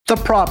The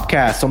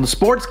Propcast on the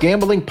Sports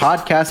Gambling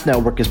Podcast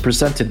Network is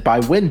presented by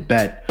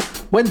WynnBET.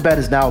 WynnBET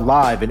is now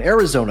live in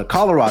Arizona,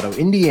 Colorado,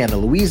 Indiana,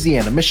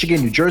 Louisiana,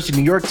 Michigan, New Jersey,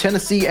 New York,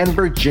 Tennessee, and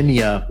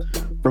Virginia.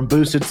 From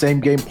boosted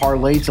same-game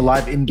parlay to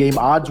live in-game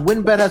odds,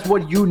 WynnBET has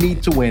what you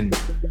need to win.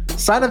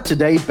 Sign up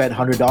today, bet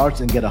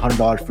 $100 and get a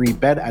 $100 free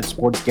bet at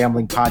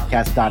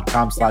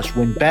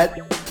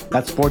sportsgamblingpodcast.com/WynnBET.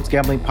 That's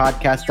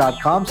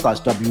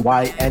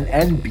sportsgamblingpodcast.com/WYNNBET. And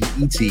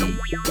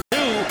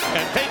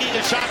taking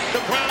a shot, the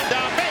ground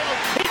down, Bale,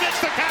 he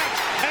gets the catch,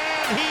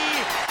 and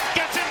he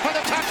gets in for the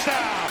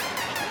touchdown.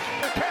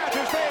 The catch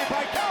is made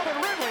by Calvin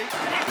Ridley.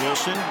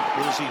 Wilson,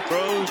 as he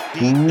throws.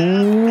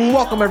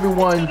 Welcome,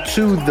 everyone,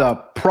 to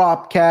the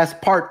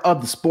Propcast, part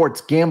of the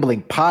Sports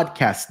Gambling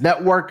Podcast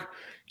Network.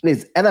 It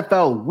is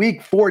NFL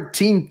Week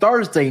 14,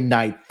 Thursday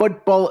Night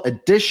Football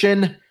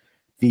edition.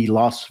 The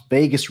Las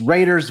Vegas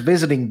Raiders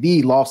visiting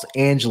the Los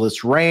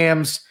Angeles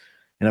Rams.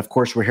 And of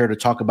course, we're here to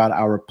talk about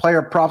our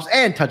player props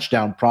and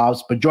touchdown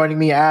props. But joining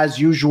me as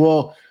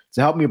usual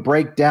to help me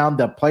break down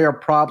the player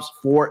props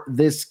for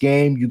this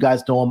game, you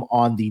guys know him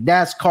on the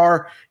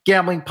NASCAR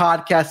Gambling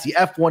Podcast, the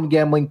F1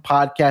 Gambling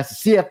Podcast, the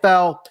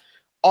CFL,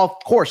 of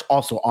course,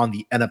 also on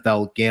the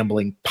NFL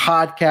Gambling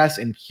Podcast.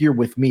 And here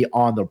with me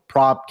on the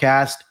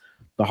Propcast,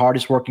 the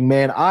hardest working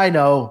man I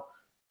know,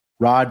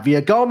 Rod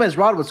Villagomez.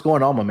 Rod, what's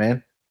going on, my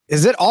man?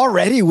 Is it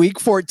already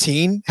week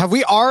 14? Have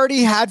we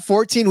already had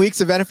 14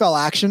 weeks of NFL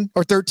action,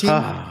 or 13?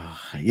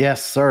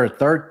 Yes, sir.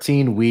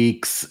 13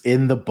 weeks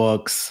in the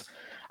books.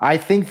 I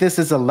think this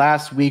is the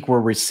last week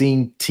where we're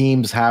seeing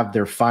teams have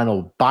their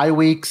final bye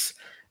weeks.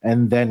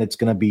 And then it's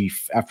going to be,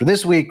 after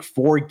this week,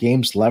 4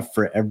 games left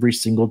for every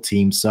single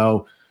team.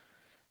 So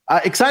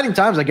exciting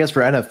times, I guess,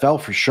 for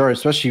NFL for sure,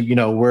 especially, you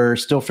know, we're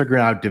still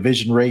figuring out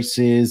division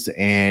races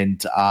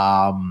and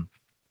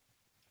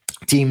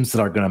teams that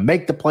are going to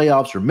make the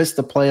playoffs or miss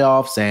the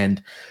playoffs.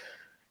 And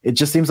it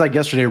just seems like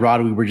yesterday,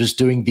 Rod, we were just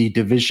doing the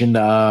division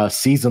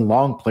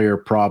season-long player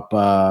prop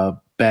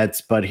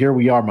bets. But here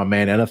we are, my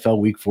man, NFL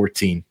Week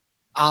 14.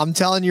 I'm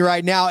telling you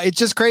right now, it's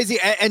just crazy.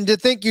 And to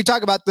think, you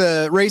talk about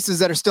the races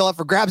that are still up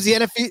for grabs. The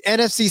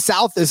NFC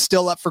South is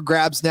still up for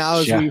grabs now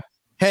as we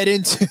head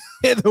into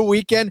the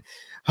weekend.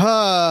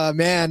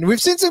 Man,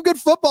 we've seen some good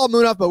football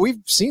moon up, but we've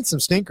seen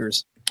some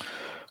stinkers.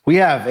 We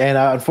have, and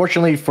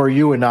unfortunately for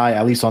you and I,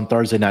 at least on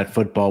Thursday Night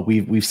Football,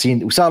 we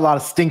saw a lot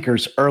of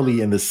stinkers early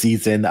in the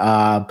season.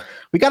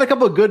 We got a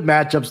couple of good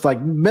matchups,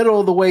 like middle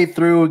of the way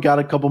through. We got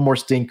a couple more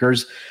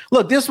stinkers.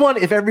 Look, this one,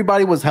 if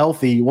everybody was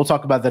healthy, we'll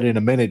talk about that in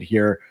a minute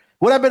here,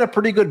 would have been a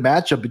pretty good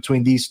matchup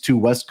between these two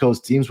West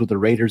Coast teams with the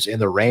Raiders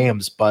and the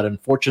Rams. But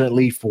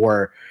unfortunately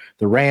for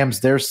the Rams,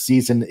 their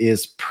season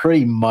is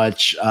pretty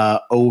much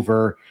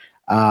over.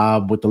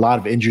 With a lot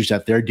of injuries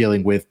that they're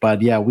dealing with.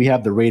 But yeah, we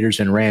have the Raiders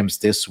and Rams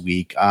this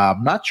week.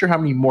 I'm not sure how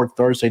many more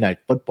Thursday Night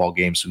Football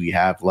games we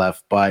have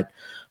left, but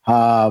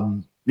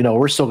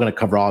we're still going to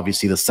cover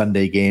obviously the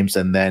Sunday games.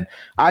 And then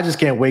I just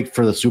can't wait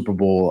for the Super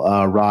Bowl.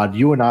 Rod,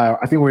 you and I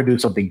think we're going to do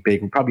something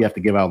big. We probably have to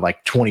give out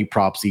like 20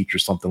 props each or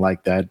something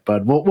like that,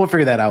 but we'll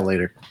figure that out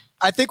later.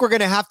 I think we're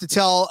going to have to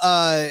tell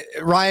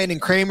Ryan and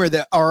Kramer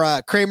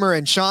Kramer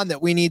and Sean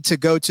that we need to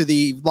go to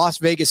the Las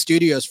Vegas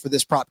studios for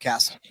this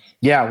Propcast.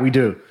 Yeah, we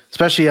do,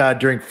 especially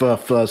during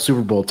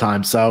Super Bowl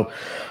time. So,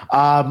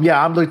 I'm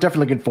definitely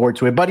looking forward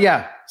to it. But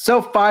yeah,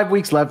 so 5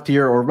 weeks left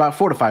here, or about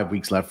 4 to 5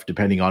 weeks left,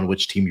 depending on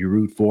which team you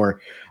root for.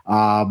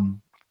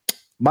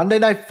 Monday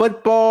Night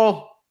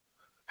Football,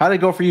 how did it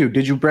go for you?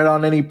 Did you bet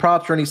on any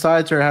props or any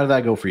sides, or how did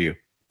that go for you?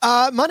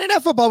 Monday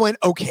Night Football went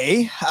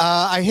okay.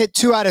 I hit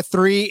 2 out of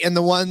 3 in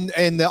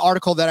the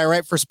article that I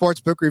write for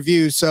Sportsbook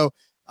Review. So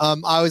I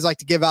always like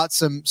to give out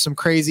some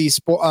crazy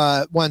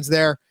ones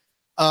there.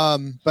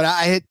 But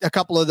I hit a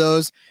couple of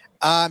those.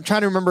 I'm trying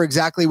to remember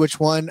exactly which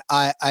one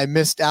I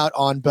missed out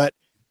on, but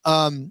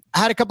I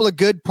had a couple of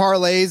good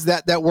parlays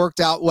that worked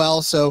out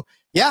well. So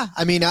yeah,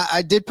 I mean,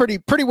 I did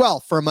pretty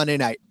well for a Monday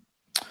night.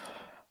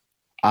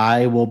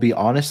 I will be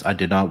honest, I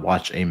did not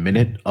watch a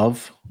minute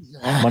of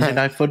Monday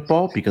Night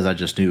Football because I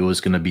just knew it was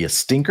going to be a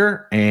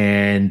stinker.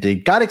 And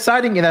it got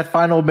exciting in that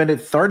final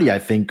minute 30, I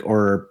think,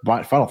 or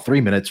final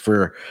 3 minutes if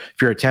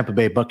you're a Tampa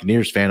Bay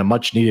Buccaneers fan, a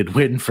much needed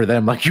win for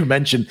them. Like you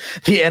mentioned,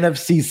 the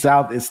NFC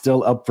South is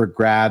still up for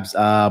grabs.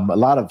 A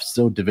lot of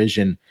still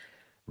division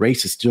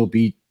races still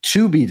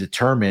to be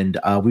determined.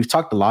 We've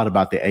talked a lot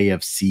about the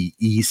AFC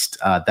East.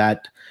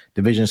 That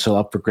division is still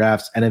up for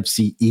grabs.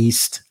 NFC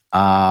East,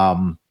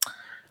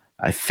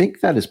 I think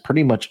that is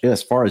pretty much it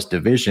as far as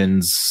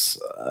divisions.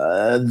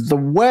 The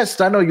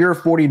West, I know you're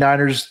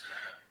 49ers.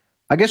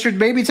 I guess you're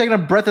maybe taking a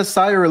breath of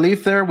sigh of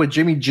relief there with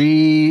Jimmy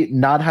G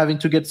not having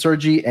to get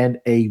surgery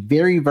and a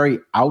very, very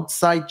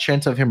outside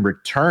chance of him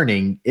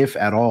returning, if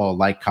at all,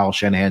 like Kyle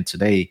Shanahan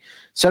today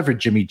said for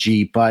Jimmy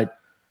G. But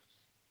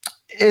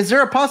is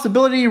there a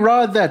possibility,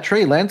 Rod, that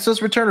Trey Lance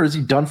does return, or is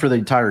he done for the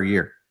entire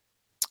year?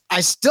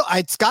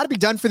 It's got to be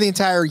done for the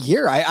entire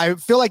year. I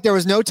feel like there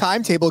was no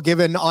timetable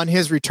given on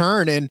his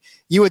return, and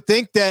you would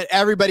think that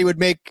everybody would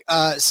make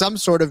some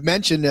sort of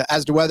mention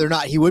as to whether or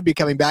not he would be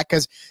coming back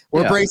because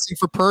we're bracing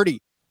for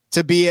Purdy.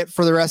 to be it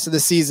for the rest of the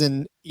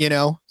season,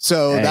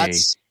 So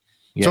that's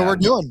what we're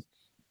doing.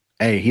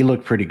 Hey, he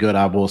looked pretty good,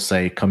 I will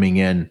say, coming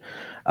in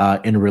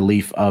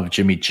relief of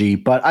Jimmy G.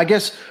 But I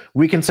guess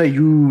we can say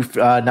you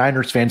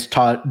Niners fans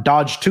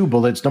dodged 2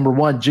 bullets. Number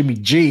 1, Jimmy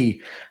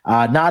G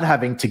not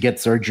having to get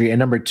surgery. And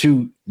number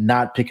 2,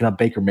 not picking up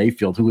Baker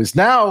Mayfield, who is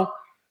now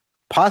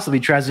possibly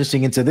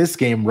transitioning into this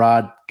game,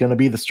 Rod, going to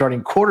be the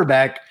starting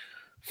quarterback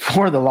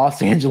for the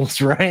Los Angeles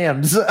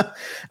Rams.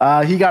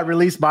 He got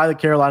released by the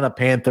Carolina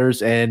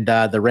Panthers, and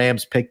the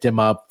Rams picked him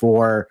up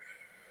for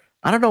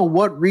I don't know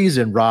what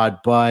reason, Rod,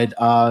 but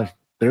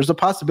there's a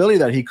possibility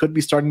that he could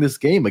be starting this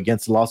game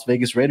against the Las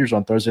Vegas Raiders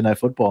on Thursday Night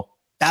Football.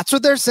 That's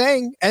what they're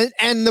saying.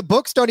 And the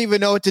books don't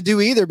even know what to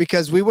do either,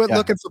 because we went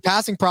looking for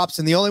passing props,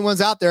 and the only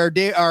ones out there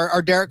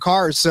are Derek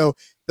Carr's. So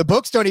the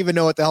books don't even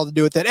know what the hell to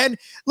do with it. And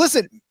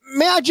listen,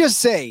 may I just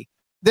say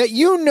that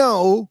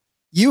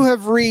you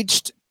have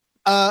reached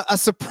a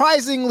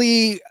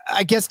surprisingly,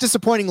 I guess,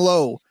 disappointing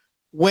low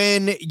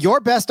when your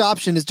best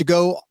option is to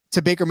go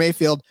to Baker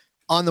Mayfield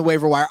on the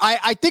waiver wire.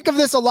 I think of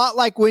this a lot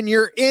like when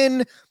you're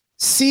in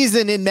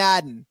season in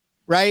Madden,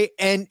 right?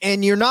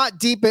 And you're not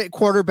deep at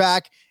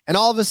quarterback, and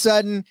all of a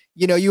sudden,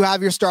 you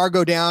have your star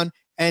go down,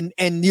 and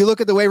you look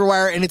at the waiver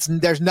wire and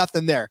there's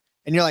nothing there.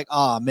 And you're like,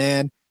 oh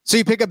man. So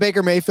you pick up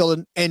Baker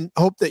Mayfield and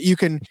hope that you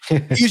can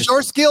use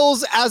your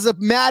skills as a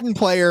Madden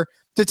player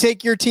to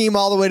take your team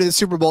all the way to the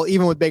Super Bowl,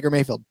 even with Baker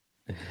Mayfield.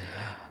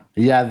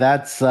 Yeah,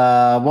 that's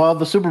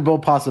the Super Bowl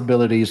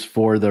possibilities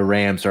for the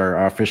Rams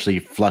are officially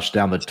flushed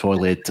down the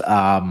toilet.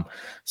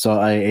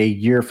 So a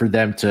year for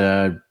them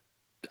to,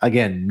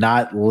 again,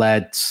 not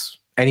let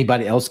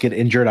anybody else get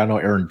injured. I know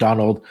Aaron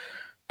Donald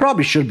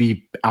probably should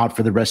be out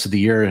for the rest of the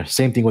year.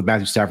 Same thing with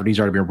Matthew Stafford. He's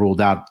already been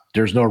ruled out.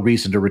 There's no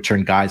reason to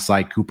return guys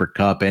like Cooper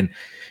Kupp and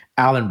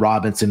Allen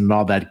Robinson and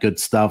all that good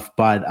stuff.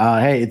 But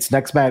hey, it's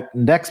next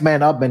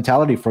man up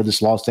mentality for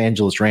this Los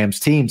Angeles Rams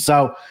team.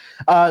 So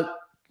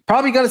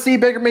probably going to see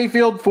Baker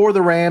Mayfield for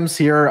the Rams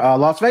here.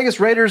 Las Vegas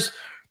Raiders,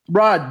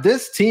 Rod,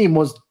 this team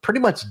was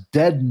pretty much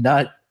dead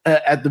nut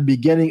at the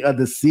beginning of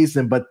the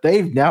season, but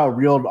they've now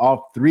reeled off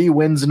 3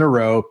 wins in a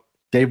row.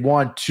 They've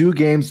won 2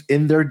 games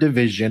in their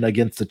division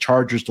against the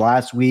Chargers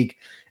last week,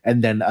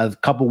 and then a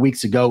couple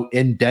weeks ago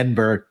in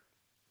Denver,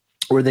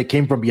 where they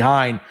came from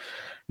behind.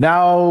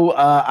 Now,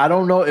 I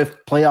don't know if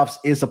playoffs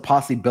is a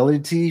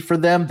possibility for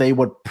them. They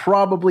would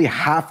probably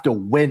have to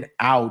win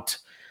out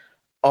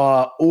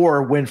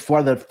or win 4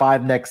 of the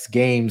 5 next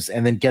games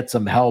and then get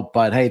some help.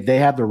 But hey, they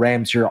have the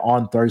Rams here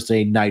on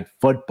Thursday Night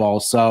Football.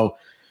 So,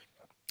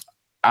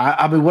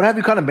 I mean, what have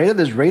you kind of made of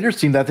this Raiders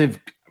team that they've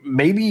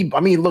maybe,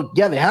 look,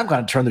 yeah, they have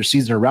kind of turned their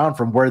season around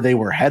from where they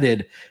were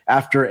headed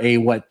after a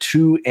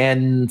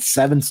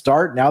 2-7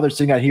 start. Now they're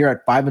sitting out here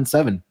at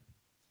 5-7.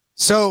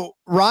 So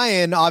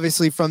Ryan,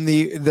 obviously from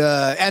the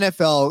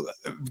NFL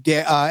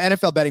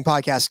betting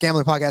podcast,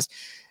 gambling podcast,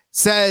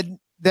 said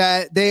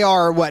that they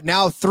are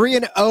now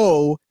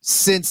 3-0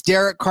 since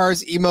Derek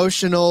Carr's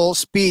emotional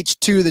speech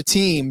to the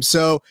team.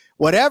 So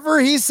whatever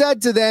he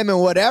said to them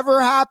and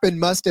whatever happened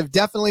must have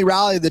definitely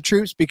rallied the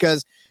troops,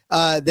 because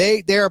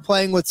they are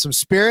playing with some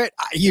spirit.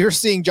 You're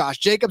seeing Josh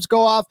Jacobs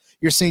go off.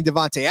 You're seeing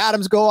Devontae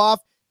Adams go off.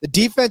 The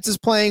defense is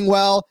playing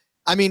well.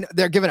 I mean,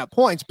 they're giving up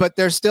points, but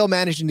they're still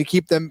managing to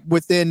keep them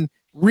within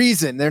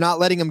reason. They're not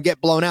letting them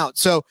get blown out.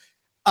 So,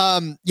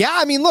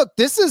 look,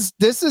 this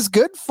is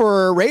good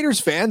for Raiders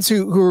fans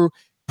who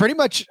pretty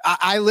much,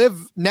 I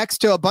live next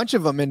to a bunch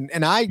of them,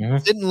 and I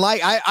didn't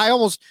like, I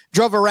almost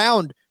drove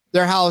around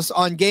their house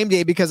on game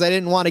day because I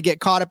didn't want to get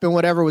caught up in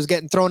whatever was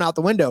getting thrown out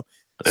the window.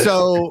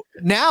 So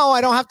now I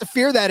don't have to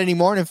fear that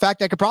anymore. And in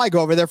fact, I could probably go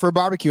over there for a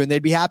barbecue and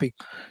they'd be happy.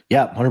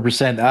 Yeah,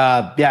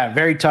 100%.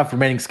 Very tough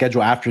remaining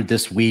schedule after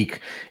this week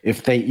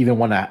if they even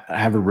want to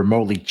have a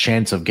remotely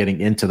chance of getting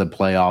into the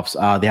playoffs.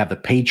 They have the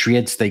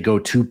Patriots. They go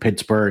to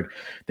Pittsburgh.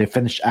 They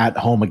finish at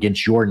home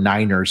against your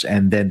Niners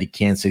and then the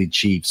Kansas City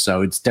Chiefs.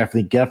 So it's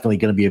definitely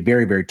going to be a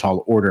very, very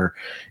tall order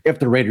if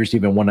the Raiders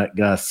even want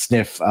to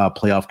sniff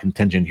playoff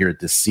contention here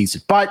this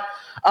season. But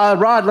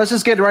Rod, let's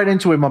just get right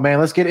into it, my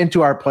man. Let's get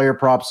into our player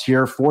props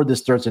here for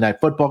this Thursday Night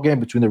Football game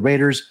between the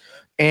Raiders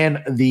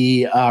and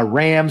the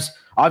Rams.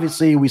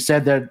 Obviously, we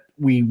said that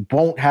we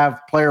won't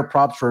have player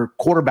props for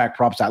quarterback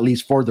props, at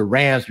least for the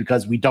Rams,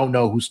 because we don't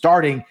know who's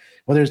starting,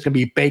 whether it's going to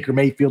be Baker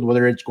Mayfield,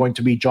 whether it's going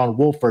to be John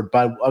Wolford.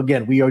 But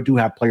again, we do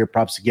have player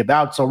props to give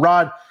out. So,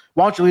 Rod,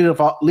 why don't you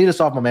lead us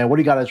off, my man? What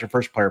do you got as your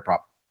first player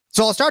prop?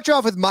 So I'll start you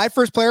off with my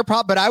first player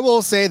prop, but I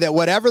will say that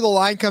whatever the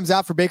line comes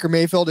out for Baker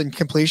Mayfield and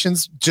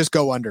completions, just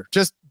go under.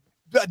 Just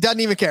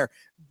doesn't even care.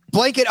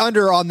 Blanket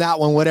under on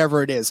that one,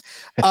 whatever it is.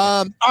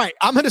 All right,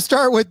 I'm going to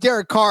start with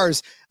Derek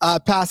Carr's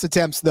pass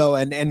attempts, though,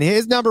 and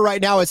his number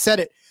right now is set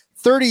at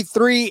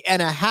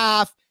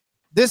 33.5.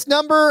 This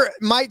number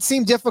might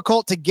seem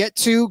difficult to get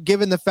to,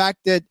 given the fact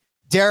that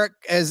Derek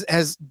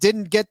has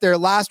didn't get there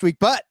last week,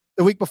 but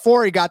the week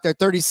before he got there,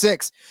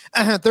 36,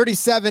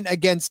 37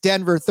 against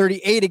Denver,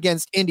 38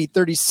 against Indy,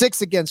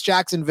 36 against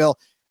Jacksonville.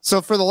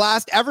 So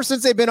ever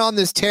since they've been on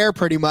this tear,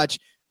 pretty much,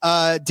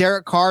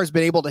 Derek Carr has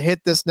been able to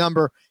hit this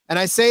number. And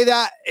I say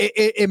that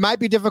it might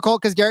be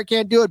difficult because Garrett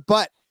can't do it,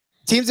 but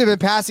teams have been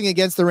passing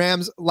against the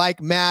Rams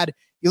like mad.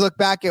 You look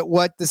back at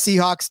what the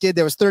Seahawks did.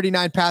 There was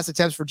 39 pass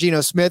attempts for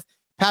Geno Smith.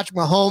 Patrick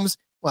Mahomes,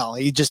 well,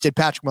 he just did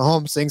Patrick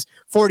Mahomes things,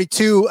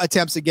 42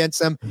 attempts against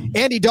them.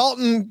 Andy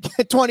Dalton,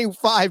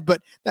 25,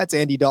 but that's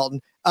Andy Dalton.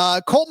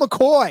 Colt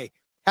McCoy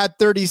had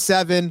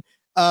 37.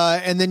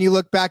 And then you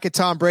look back at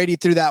Tom Brady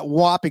through that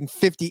whopping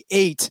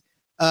 58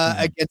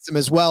 against them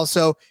as well.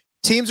 So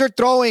teams are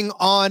throwing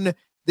on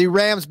the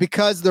Rams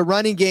because the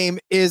running game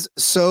is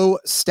so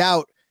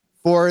stout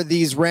for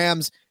these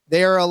Rams.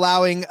 They are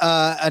allowing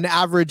an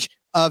average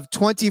of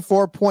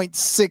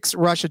 24.6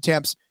 rush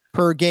attempts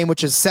per game,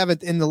 which is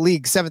seventh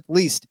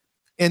least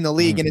in the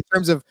league. And in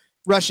terms of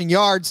rushing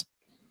yards,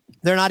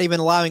 they're not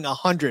even allowing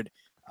 100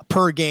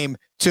 per game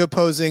to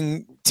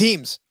opposing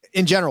teams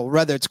in general,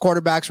 whether it's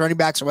quarterbacks, running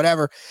backs, or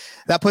whatever.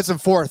 That puts them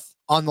fourth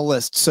on the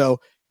list. So if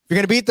you're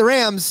going to beat the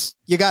Rams,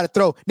 you got to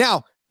throw.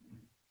 Now,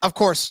 of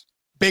course,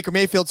 Baker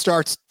Mayfield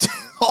starts,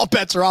 all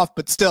bets are off,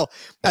 but still,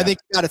 I think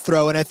you got to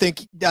throw. And I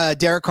think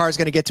Derek Carr is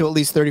going to get to at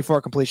least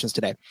 34 completions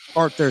today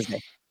or Thursday.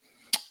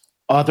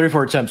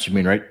 34 attempts, you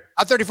mean, right?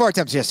 34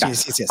 attempts, yes. No,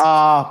 just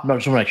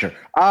want to make sure.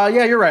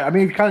 Yeah, you're right. I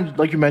mean, kind of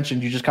like you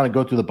mentioned, you just kind of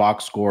go through the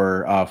box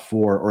score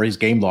or his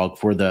game log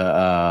for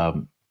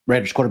the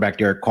Raiders quarterback,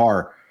 Derek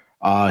Carr.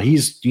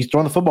 He's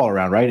throwing the football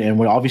around, right?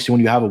 And obviously when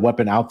you have a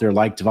weapon out there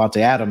like Davante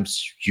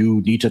Adams,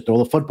 you need to throw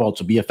the football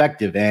to be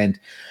effective. And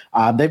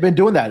they've been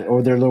doing that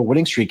over their little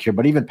winning streak here,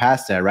 but even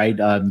past that, right?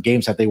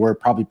 Games that they were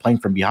probably playing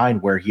from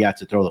behind where he had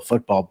to throw the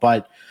football.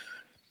 But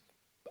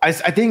I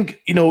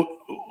think,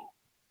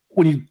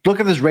 when you look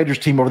at this Raiders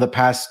team over the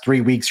past 3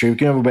 weeks, or you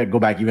can go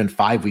back even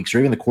 5 weeks, or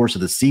even the course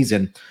of the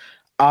season,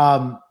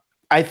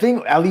 I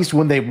think at least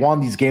when they won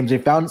these games, they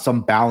found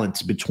some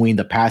balance between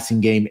the passing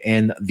game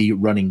and the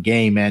running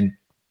game. And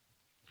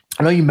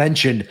I know you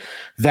mentioned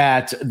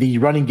that the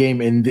running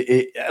game,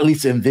 at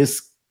least in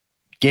this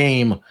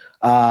game,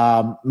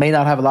 may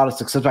not have a lot of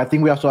success. But I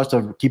think we also have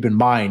to keep in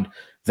mind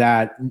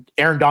that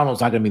Aaron Donald's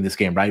not going to be in this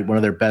game, right? One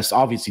of their best,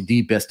 obviously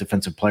the best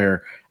defensive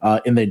player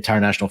in the entire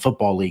National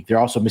Football League. They're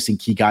also missing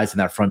key guys in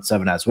that front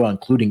seven as well,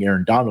 including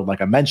Aaron Donald,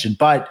 like I mentioned.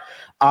 But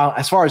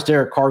as far as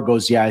Derek Carr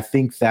goes, yeah, I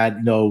think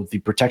that the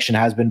protection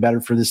has been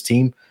better for this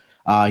team.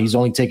 He's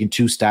only taken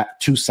two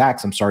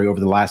sacks, over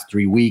the last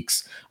 3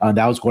 weeks.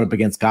 That was going up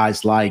against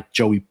guys like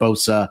Joey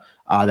Bosa.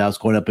 That was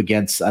going up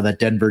against the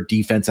Denver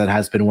defense that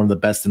has been one of the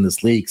best in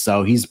this league.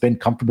 So he's been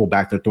comfortable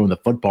back there throwing the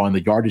football, and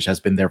the yardage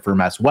has been there for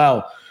him as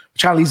well.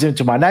 Which kind of leads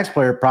into my next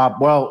player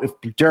prop. Well, if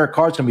Derek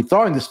Carr's going to be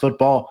throwing this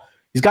football,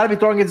 he's got to be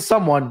throwing it to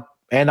someone.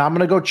 And I'm going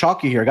to go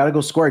chalky here. I got to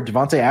go square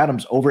Davante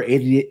Adams over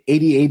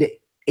 88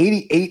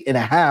 and a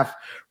half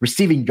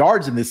receiving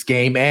yards in this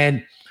game.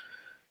 And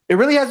it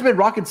really hasn't been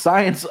rocket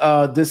science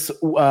this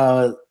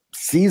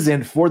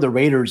season for the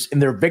Raiders in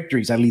their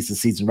victories, at least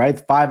this season,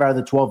 right? 5 out of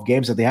the 12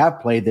 games that they have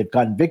played, they've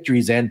gotten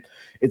victories in.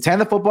 It's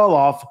hand the football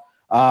off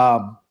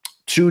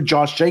to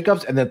Josh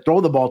Jacobs and then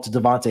throw the ball to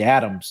Davante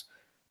Adams.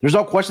 There's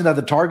no question that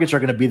the targets are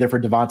going to be there for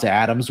Davante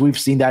Adams. We've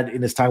seen that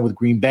in his time with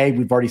Green Bay.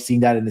 We've already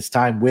seen that in his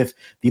time with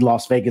the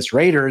Las Vegas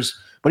Raiders.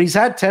 But he's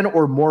had 10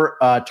 or more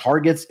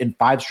targets in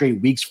 5 straight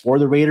weeks for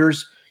the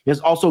Raiders. He has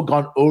also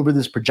gone over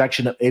this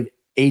projection of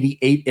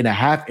 88 and a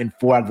half in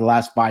 4 out of the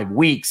last 5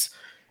 weeks.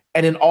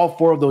 And in all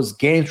 4 of those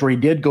games where he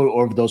did go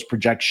over those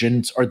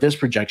projections, or this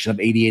projection of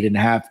 88 and a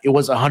half, it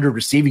was 100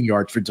 receiving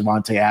yards for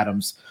Davante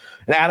Adams.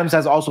 And Adams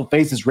has also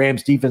faced his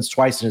Rams defense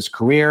twice in his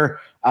career.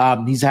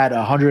 He's had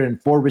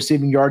 104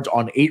 receiving yards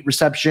on 8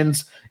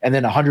 receptions, and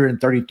then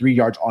 133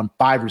 yards on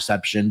 5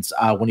 receptions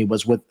when he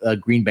was with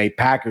Green Bay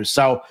Packers.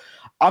 So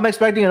I'm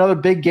expecting another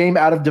big game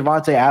out of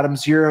Davante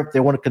Adams here if they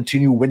want to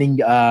continue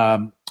winning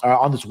on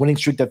this winning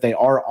streak that they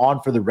are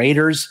on for the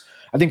Raiders.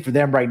 I think for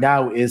them right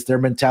now is their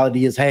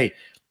mentality is, hey,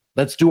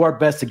 let's do our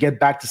best to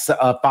get back to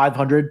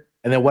 500.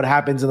 And then what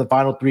happens in the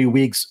final 3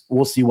 weeks,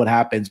 we'll see what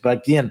happens.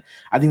 But again,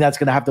 I think that's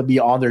going to have to be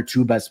on their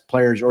 2 best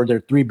players or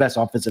their 3 best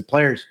offensive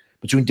players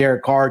between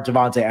Derek Carr,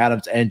 Davante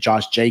Adams, and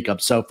Josh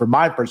Jacobs. So for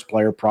my first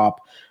player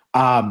prop,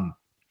 I'm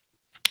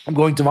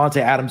going Davante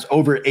Adams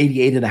over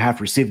 88 and a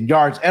half receiving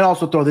yards. And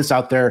also throw this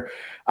out there.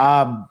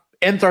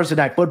 In Thursday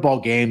night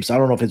football games, I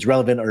don't know if it's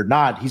relevant or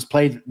not. He's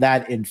played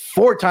that in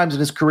 4 times in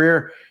his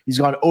career. He's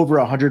gone over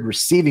 100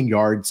 receiving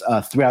yards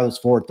 3 out of those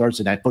 4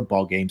 Thursday night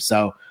football games.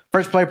 So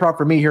first play prop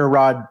for me here,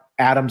 Rod,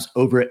 Adams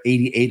over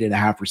 88 and a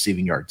half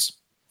receiving yards.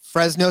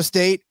 Fresno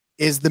State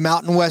is the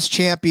Mountain West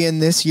champion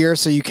this year,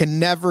 so you can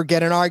never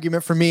get an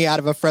argument from me out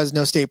of a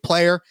Fresno State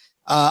player.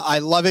 I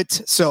love it.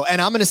 So, and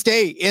I'm going to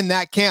stay in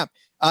that camp.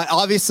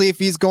 Obviously, if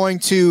he's going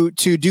to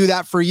do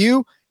that for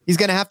you, he's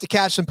going to have to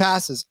catch some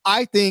passes.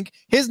 I think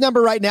his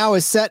number right now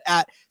is set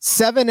at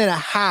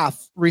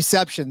 7.5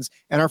 receptions,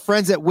 and our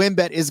friends at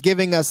WinBet is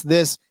giving us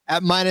this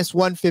at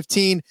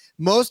 -115.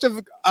 Most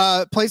of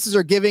places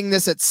are giving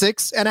this at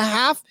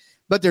 6.5,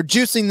 but they're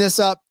juicing this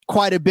up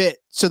quite a bit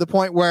to the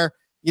point where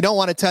you don't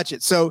want to touch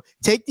it. So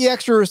take the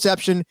extra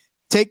reception,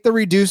 take the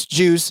reduced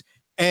juice,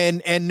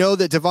 and know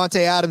that Davante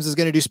Adams is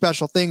going to do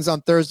special things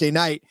on Thursday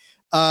night.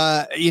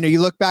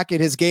 You look back at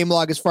his game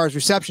log as far as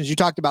receptions. You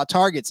talked about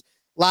targets.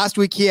 Last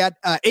week, he had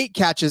 8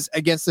 catches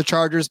against the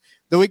Chargers.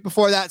 The week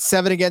before that,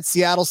 7 against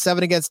Seattle,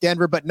 7 against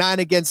Denver, but 9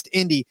 against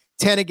Indy,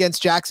 10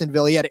 against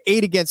Jacksonville. He had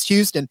 8 against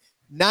Houston,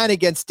 9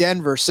 against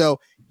Denver. So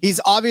he's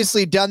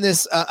obviously done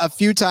this a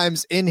few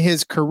times in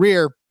his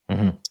career.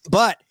 Mm-hmm.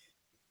 But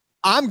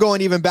I'm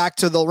going even back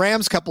to the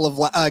Rams couple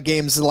of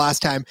games the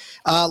last time.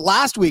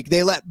 Last week,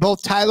 they let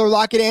both Tyler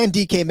Lockett and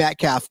DK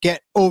Metcalf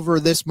get over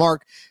this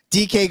mark.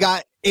 DK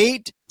got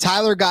 8,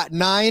 Tyler got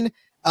 9.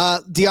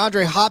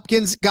 DeAndre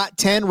Hopkins got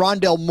 10.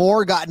 Rondell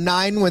Moore got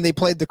 9 when they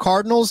played the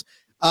Cardinals.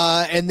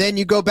 And then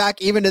you go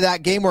back even to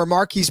that game where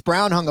Marquise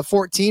Brown hung a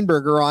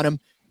 14-burger on him.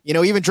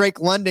 Even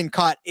Drake London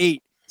caught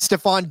 8.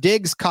 Stephon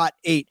Diggs caught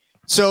 8.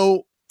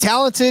 So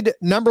talented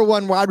number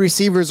one wide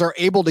receivers are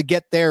able to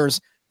get theirs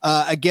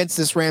against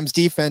this Rams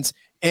defense.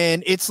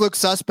 And it's looked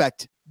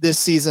suspect this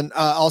season,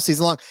 all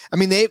season long. I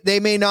mean, they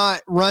may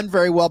not run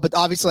very well, but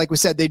obviously, like we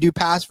said, they do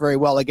pass very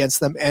well against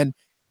them. And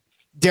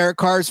Derek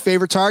Carr's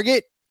favorite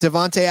target,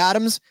 Devontae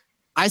Adams,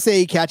 I say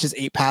he catches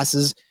 8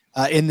 passes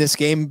in this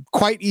game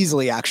quite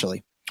easily,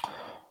 actually.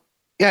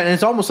 Yeah, and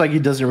it's almost like he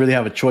doesn't really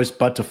have a choice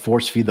but to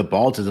force feed the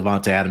ball to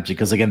Devontae Adams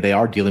because, again, they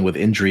are dealing with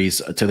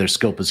injuries to their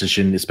skill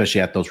position,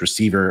 especially at those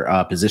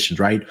receiver positions,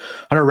 right?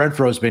 Hunter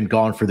Renfrow has been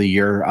gone for the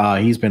year.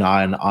 He's been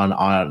on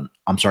IR.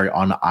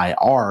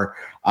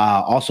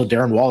 Also,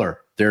 Darren Waller,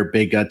 their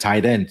big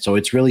tight end. So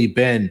it's really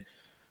been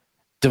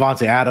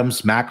Devontae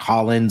Adams, Mac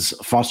Hollins,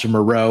 Foster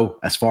Moreau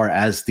as far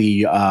as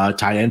the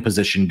tight end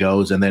position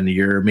goes. And then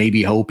you're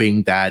maybe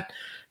hoping that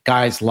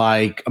guys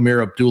like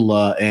Amir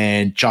Abdullah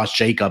and Josh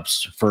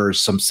Jacobs for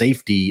some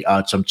safety,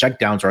 some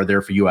checkdowns are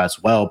there for you as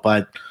well.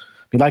 But I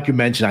mean, like you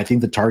mentioned, I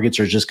think the targets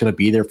are just going to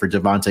be there for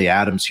Devontae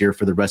Adams here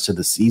for the rest of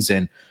the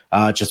season,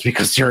 just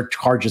because Derek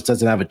Carr just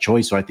doesn't have a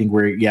choice. So I think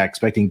we're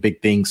expecting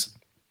big things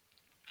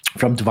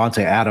from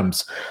Devontae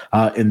Adams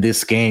in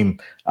this game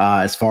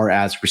as far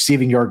as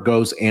receiving yard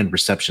goes and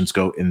receptions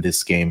go in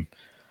this game.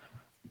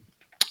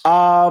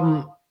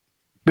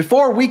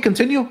 Before we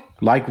continue,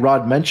 like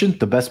Rod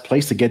mentioned, the best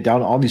place to get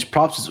down on these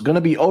props is going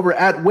to be over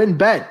at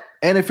WynnBET.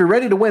 And if you're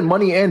ready to win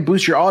money and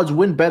boost your odds,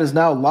 WynnBET is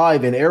now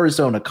live in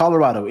Arizona,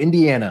 Colorado,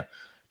 Indiana,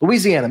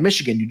 Louisiana,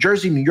 Michigan, New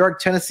Jersey, New York,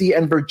 Tennessee,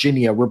 and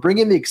Virginia. We're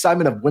bringing the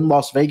excitement of Wynn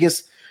Las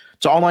Vegas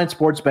to online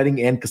sports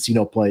betting and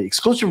casino play.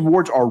 Exclusive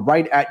rewards are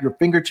right at your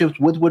fingertips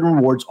with Wynn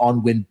Rewards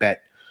on WynnBET.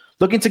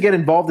 Looking to get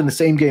involved in the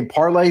same game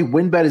parlay?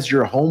 WynnBET is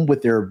your home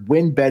with their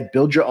WynnBET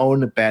Build Your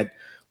Own Bet,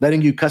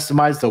 letting you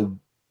customize the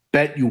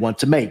bet you want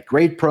to make.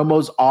 Great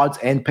promos, odds,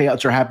 and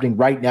payouts are happening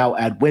right now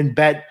at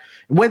WynnBET.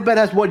 And WynnBET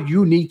has what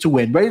you need to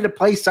win. Ready to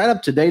play? Sign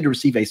up today to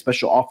receive a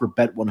special offer,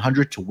 bet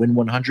 100 to win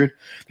 100.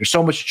 There's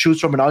so much to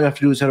choose from, and all you have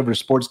to do is head over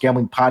to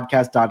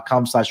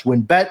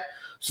sportsgamblingpodcast.com/WynnBET.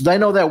 So they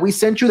know that we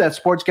sent you. That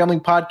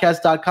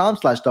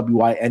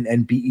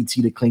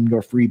sportsgamblingpodcast.com/WYNNBET to claim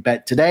your free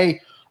bet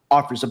today.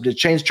 Offers subject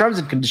to change. Terms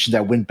and conditions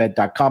at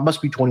WynnBET.com.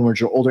 Must be 21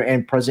 years or older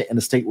and present in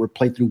a state where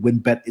playthrough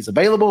WynnBET is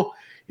available.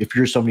 If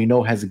you're someone you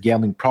know has a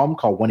gambling problem,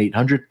 call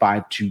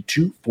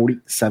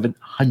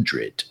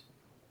 1-800-522-4700.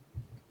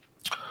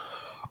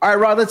 All right,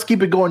 Rod, let's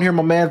keep it going here,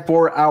 my man.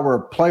 For our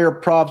player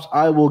props,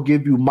 I will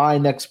give you my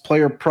next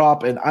player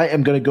prop, and I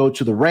am going to go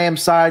to the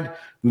Rams side.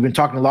 We've been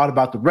talking a lot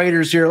about the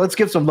Raiders here. Let's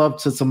give some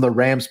love to some of the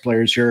Rams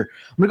players here.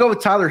 I'm going to go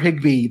with Tyler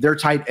Higbee, their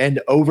tight end,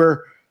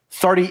 over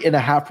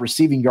 30.5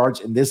 receiving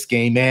yards in this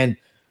game. And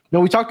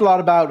we talked a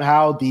lot about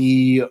how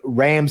the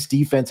Rams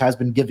defense has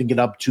been giving it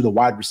up to the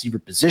wide receiver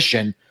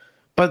position.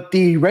 But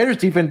the Raiders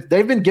defense,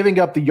 they've been giving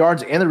up the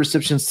yards and the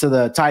receptions to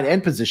the tight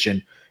end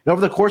position. And over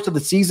the course of the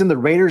season, the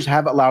Raiders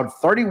have allowed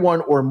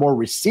 31 or more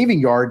receiving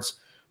yards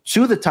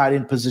to the tight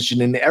end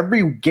position in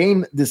every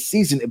game this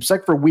season,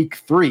 except for week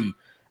 3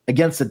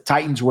 against the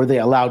Titans, where they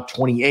allowed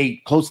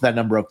 28, close to that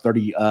number of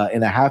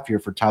 30.5 here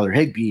for Tyler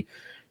Higbee.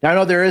 Now, I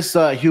know there is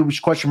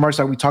huge question marks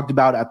that we talked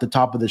about at the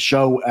top of the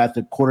show at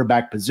the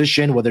quarterback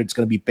position, whether it's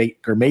going to be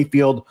Baker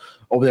Mayfield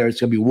over there,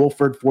 it's going to be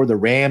Wolford for the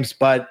Rams.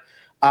 But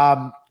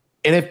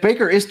and if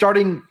Baker is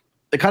starting,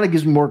 it kind of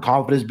gives me more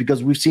confidence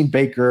because we've seen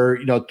Baker,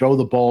 throw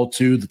the ball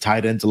to the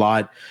tight ends a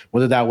lot,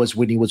 whether that was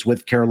when he was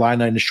with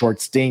Carolina in a short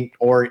stint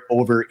or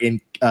over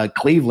in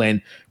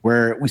Cleveland,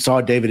 where we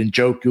saw David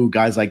Njoku,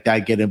 guys like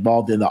that get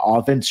involved in the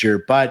offense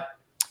here. But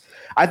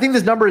I think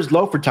this number is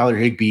low for Tyler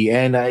Higbee.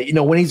 And,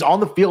 when he's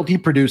on the field, he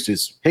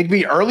produces.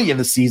 Higbee early in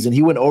the season,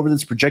 he went over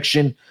this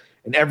projection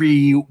in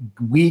every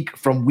week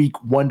from week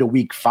 1 to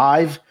week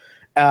 5.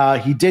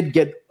 He did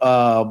get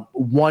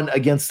one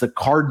against the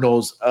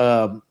Cardinals.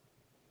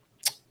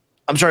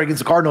 Against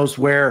the Cardinals,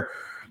 where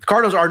the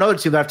Cardinals are another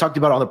team that I've talked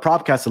about on the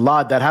Propcast a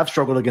lot that have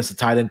struggled against the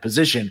tight end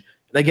position.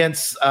 And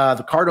against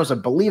the Cardinals, I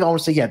believe I want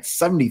to say he had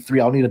 73.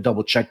 I'll need to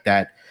double check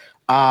that.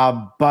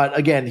 But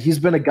again, he's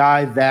been a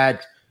guy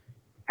that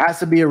has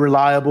to be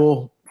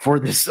reliable for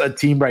this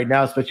team right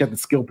now, especially at the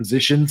skill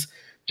positions,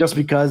 just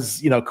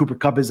because, Cooper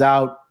Kupp is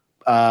out.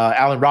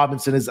 Allen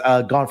Robinson is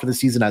gone for the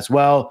season as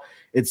well.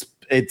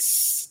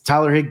 It's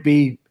Tyler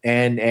Higbee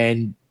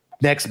and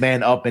next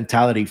man up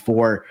mentality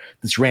for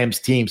this Rams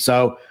team.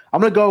 So I'm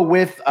going to go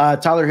with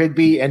Tyler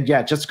Higbee. And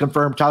yeah, just to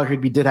confirm, Tyler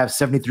Higbee did have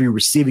 73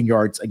 receiving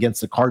yards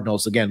against the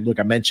Cardinals. Again, look,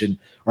 I mentioned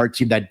our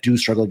team that do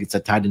struggle against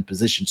that tight end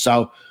position.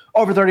 So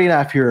over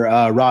 30.5 here,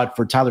 Rod,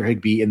 for Tyler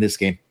Higbee in this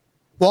game.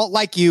 Well,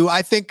 like you,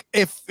 I think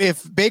if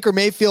Baker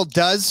Mayfield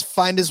does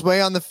find his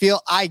way on the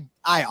field, I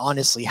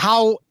honestly,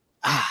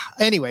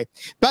 anyway,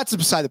 that's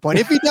beside the point.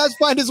 If he does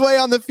find his way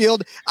on the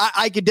field,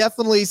 I could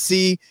definitely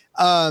see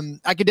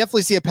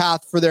a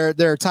path for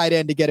their tight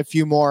end to get a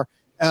few more.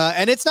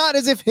 And it's not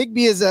as if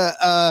Higbee is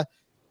an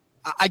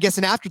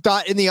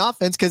afterthought in the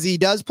offense, because he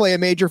does play a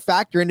major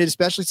factor in it,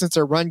 especially since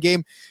their run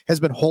game has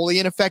been wholly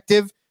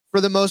ineffective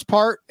for the most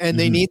part, and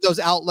they need those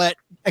outlet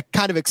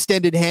kind of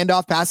extended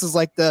handoff passes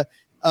like the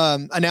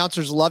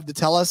announcers love to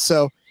tell us.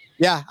 So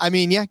yeah,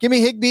 give me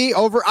Higbee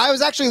over. I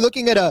was actually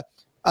looking at a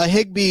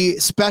Higbee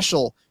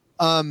special,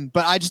 but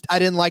I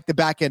didn't like the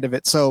back end of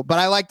it. So, but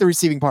I like the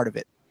receiving part of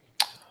it.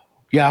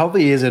 Yeah,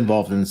 hopefully he is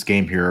involved in this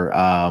game here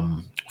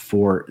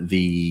for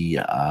the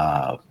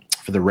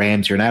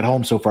Rams here and at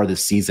home so far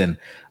this season.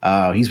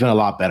 He's been a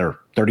lot better.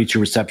 32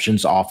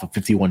 receptions off of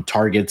 51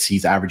 targets.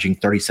 He's averaging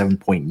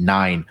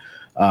 37.9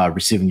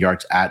 receiving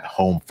yards at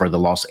home for the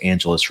Los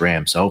Angeles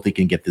Rams. So hopefully he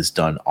can get this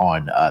done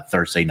on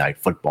Thursday Night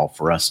Football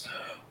for us.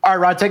 All right,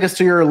 Rod, take us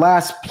to your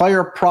last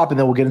player prop, and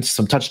then we'll get into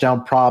some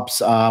touchdown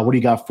props. What do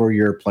you got for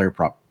your player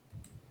prop?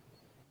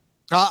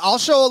 I'll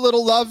show a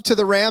little love to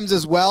the Rams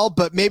as well,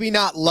 but maybe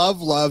not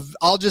love.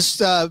 I'll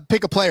just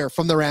pick a player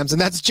from the Rams,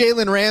 and that's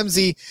Jalen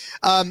Ramsey.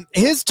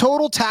 His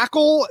total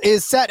tackle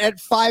is set at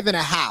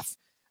 5.5.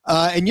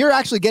 And you're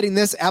actually getting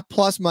this at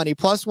plus money,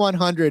 plus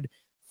 100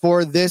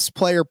 for this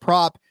player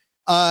prop.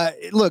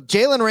 Look,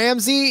 Jalen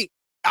Ramsey,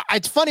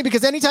 it's funny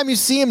because anytime you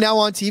see him now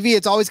on TV,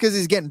 it's always because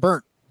he's getting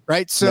burnt,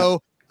 right?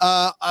 So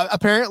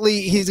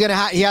apparently he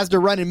has to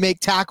run and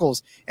make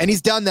tackles, and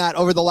he's done that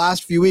over the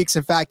last few weeks.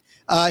 In fact,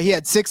 he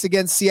had 6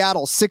 against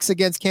Seattle, 6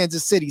 against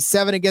Kansas City,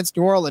 7 against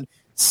New Orleans,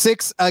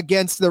 6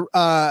 against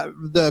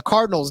the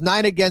Cardinals,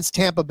 9 against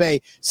Tampa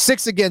Bay,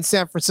 6 against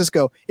San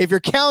Francisco. If you're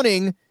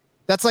counting,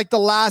 that's like the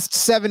last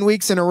 7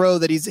 weeks in a row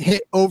that he's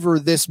hit over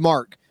this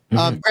mark.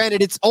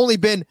 Granted, it's only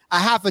been a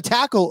half a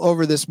tackle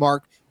over this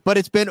mark, but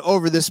it's been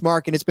over this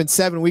mark, and it's been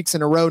 7 weeks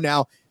in a row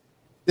now.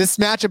 This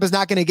matchup is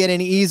not going to get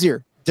any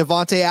easier.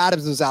 Devontae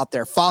Adams is out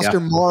there. Foster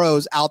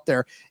Morrow's out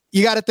there.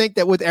 You got to think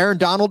that with Aaron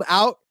Donald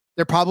out,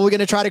 they're probably going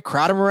to try to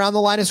crowd him around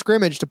the line of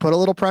scrimmage to put a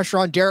little pressure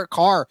on Derek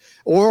Carr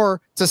or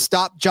to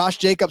stop Josh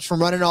Jacobs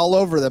from running all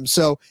over them.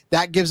 So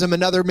that gives them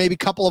another maybe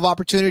couple of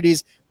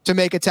opportunities to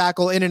make a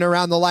tackle in and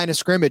around the line of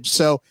scrimmage.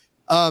 So,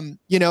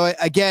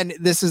 again,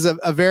 this is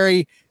a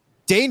very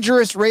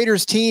dangerous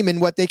Raiders team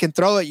in what they can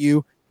throw at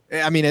you.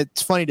 I mean,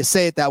 it's funny to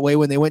say it that way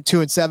when they went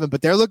 2-7,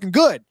 but they're looking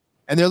good,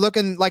 and they're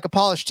looking like a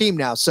polished team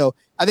now. So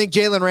I think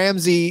Jalen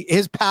Ramsey,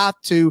 his path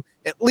to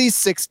at least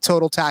 6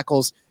 total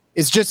tackles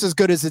is just as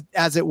good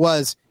as it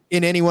was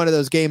in any one of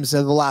those games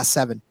of the last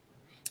 7.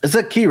 It's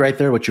a key right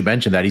there, what you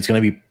mentioned, that he's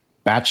going to be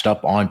batched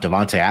up on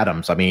Devontae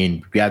Adams. I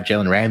mean, you have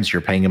Jalen Ramsey,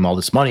 you're paying him all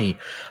this money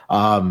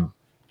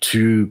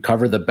to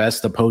cover the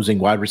best opposing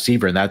wide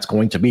receiver, and that's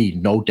going to be,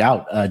 no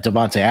doubt,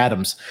 Devontae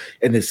Adams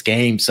in this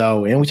game.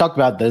 So, and we talked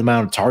about the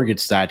amount of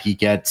targets that he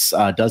gets,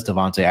 does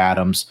Devontae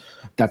Adams,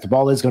 that the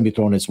ball is going to be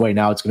thrown his way.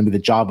 Now it's going to be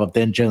the job of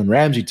then Jalen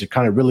Ramsey to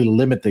kind of really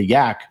limit the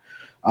yak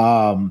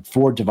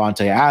for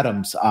Devontae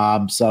Adams.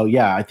 So,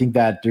 yeah, I think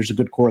that there's a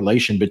good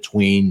correlation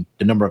between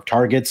the number of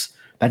targets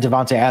that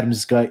Devontae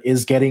Adams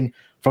is getting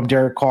from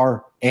Derek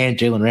Carr and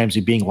Jalen Ramsey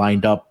being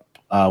lined up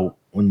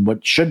when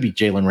what should be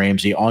Jalen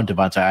Ramsey on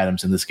Devontae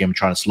Adams in this game,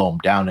 trying to slow him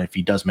down if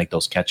he does make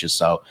those catches.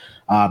 So,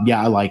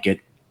 I like it.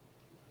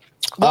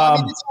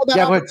 Well, it's all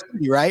about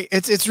opportunity, right?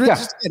 It's really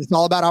it's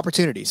all about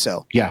opportunity.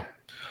 So, yeah.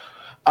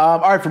 All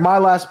right, for my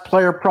last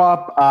player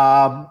prop,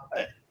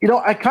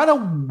 I kind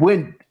of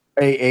went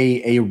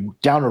a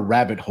down a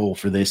rabbit hole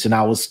for this, and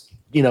I was,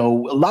 a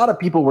lot of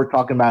people were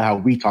talking about how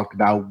we talked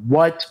about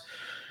what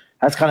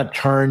has kind of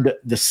turned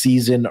the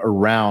season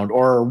around,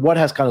 or what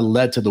has kind of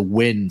led to the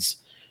wins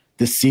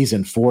this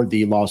season for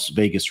the Las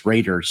Vegas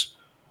Raiders.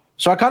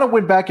 So I kind of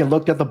went back and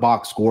looked at the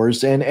box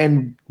scores,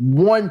 and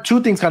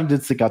two things kind of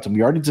did stick out to me.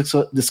 We already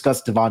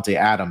discussed Devontae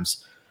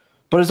Adams,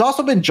 but it's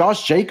also been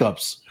Josh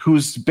Jacobs,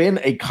 who's been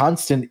a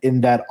constant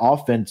in that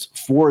offense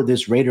for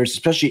this Raiders,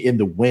 especially in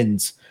the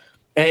wins.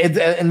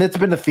 And it's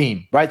been a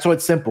theme, right? So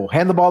it's simple.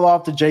 Hand the ball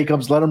off to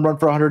Jacobs, let him run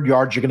for 100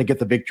 yards, you're going to get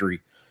the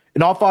victory.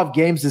 In all 5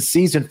 games this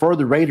season for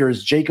the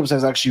Raiders, Jacobs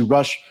has actually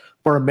rushed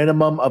for a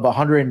minimum of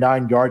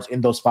 109 yards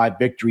in those 5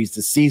 victories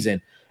this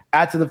season.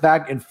 Add to the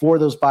fact, in 4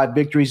 of those 5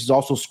 victories, he's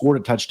also scored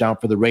a touchdown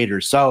for the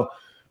Raiders. So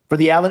for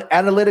the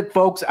analytic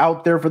folks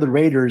out there for the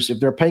Raiders, if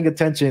they're paying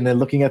attention and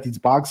looking at these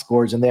box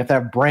scores and they have to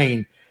have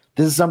brain,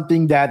 this is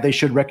something that they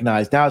should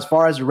recognize. Now, as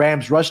far as the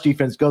Rams' rush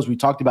defense goes, we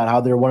talked about how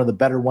they're one of the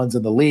better ones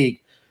in the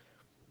league,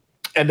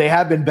 and they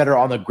have been better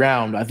on the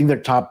ground. I think they're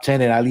top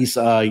 10 in at least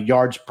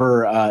yards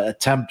per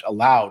attempt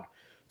allowed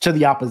to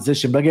the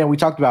opposition. But again, we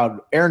talked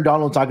about Aaron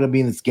Donald's not going to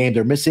be in this game.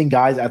 They're missing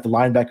guys at the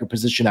linebacker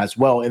position as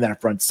well in that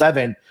front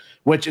 7,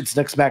 which it's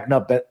next man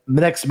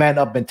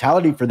up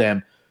mentality for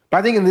them. But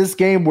I think in this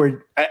game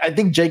where I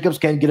think Jacobs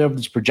can get over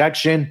this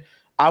projection,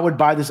 I would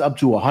buy this up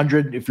to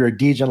 100 if you're a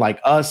DJ like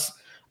us.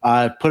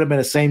 Put him in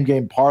a same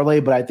game parlay.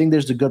 But I think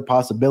there's a good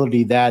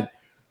possibility that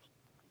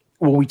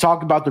when we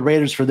talk about the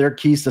Raiders for their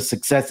keys to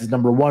success is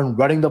number one,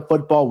 running the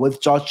football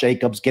with Josh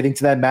Jacobs, getting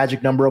to that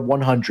magic number of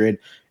 100.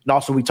 And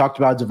also we talked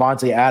about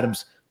Davante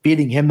Adams,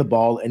 feeding him the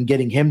ball and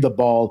getting him the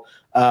ball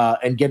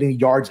and getting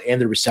yards and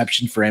the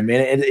reception for him.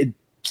 And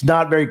it's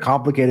not very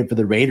complicated for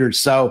the Raiders.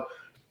 So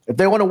if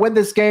they want to win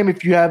this game,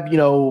 if you have,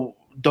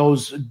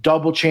 those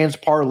double chance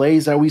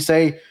parlays that we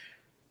say,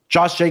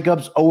 Josh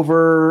Jacobs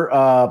over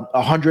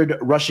 100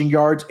 rushing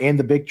yards and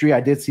the victory. I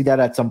did see that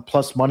at some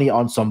plus money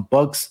on some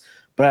books.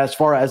 But as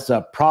far as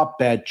the prop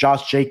bet,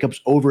 Josh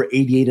Jacobs over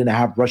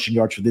 88.5 rushing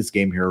yards for this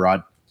game here,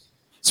 Rod.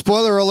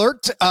 Spoiler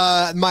alert,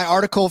 my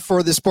article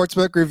for the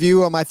Sportsbook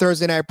Review on my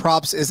Thursday Night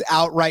Props is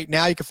out right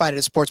now. You can find it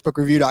at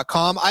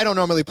sportsbookreview.com. I don't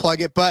normally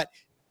plug it, but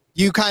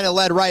you kind of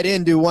led right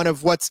into one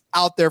of what's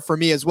out there for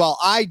me as well.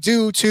 I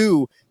do,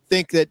 too,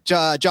 think that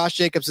Josh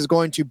Jacobs is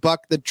going to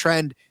buck the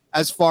trend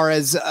as far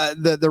as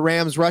the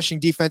Rams rushing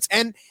defense.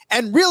 And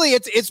really,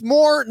 it's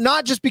more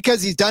not just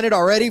because he's done it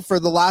already for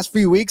the last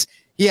few weeks.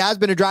 He has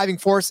been a driving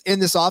force in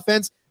this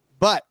offense,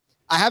 but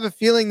I have a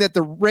feeling that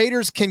the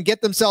Raiders can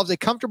get themselves a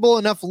comfortable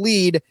enough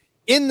lead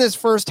in this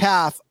first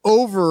half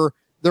over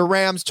the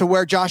Rams to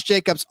where Josh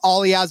Jacobs,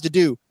 all he has to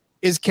do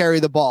is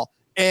carry the ball,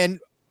 and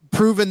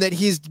proven that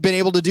he's been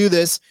able to do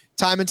this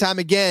time and time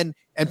again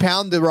and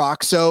pound the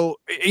rock. So,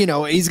 he's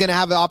going to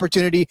have an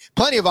opportunity,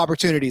 plenty of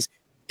opportunities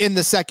in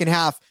the second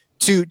half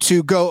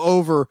to go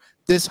over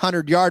this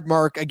 100-yard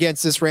mark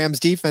against this Rams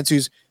defense,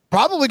 who's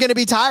probably going to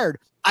be tired.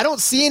 I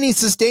don't see any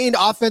sustained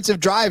offensive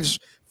drives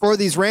for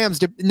these Rams,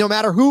 no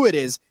matter who it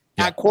is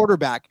at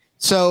quarterback.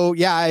 So,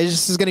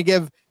 this is going to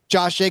give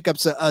Josh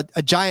Jacobs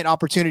a giant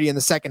opportunity in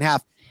the second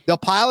half. They'll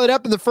pile it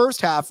up in the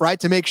first half, right,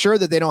 to make sure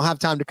that they don't have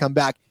time to come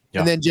back,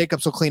 and then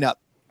Jacobs will clean up.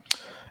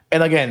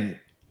 And again,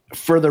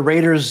 for the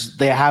Raiders,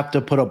 they have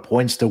to put up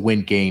points to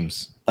win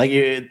games.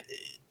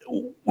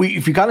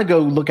 If you kind of go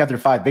look at their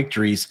 5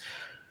 victories,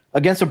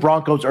 against the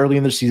Broncos early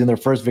in the season, their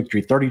first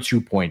victory, 32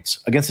 points.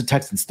 Against the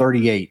Texans,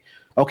 38.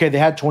 Okay, they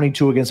had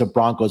 22 against the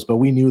Broncos, but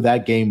we knew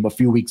that game a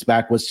few weeks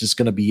back was just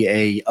going to be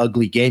a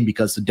ugly game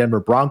because the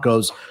Denver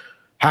Broncos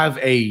have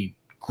a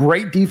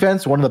great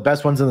defense, one of the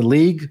best ones in the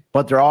league,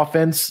 but their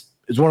offense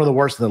is one of the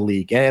worst in the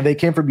league. And they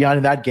came from behind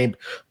in that game,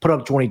 put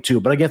up 22.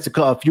 But against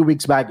a few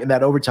weeks back in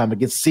that overtime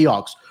against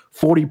Seahawks,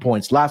 40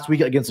 points. Last week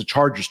against the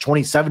Chargers,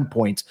 27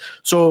 points.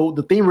 So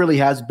the thing really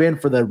has been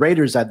for the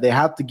Raiders that they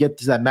have to get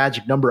to that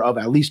magic number of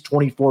at least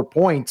 24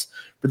 points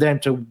for them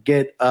to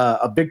get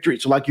a victory.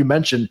 So like you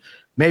mentioned,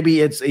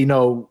 maybe it's,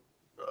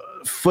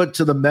 foot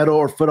to the metal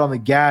or foot on the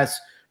gas,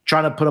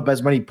 trying to put up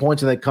as many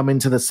points as they come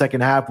into the second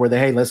half where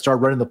let's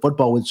start running the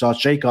football with Josh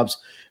Jacobs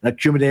and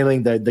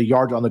accumulating the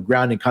yards on the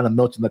ground and kind of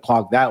milking the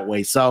clock that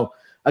way. So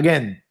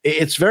again,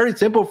 it's very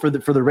simple for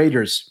the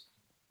Raiders.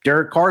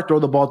 Derek Carr, throw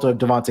the ball to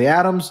Davante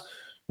Adams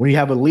when you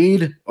have a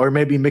lead, or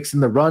maybe mixing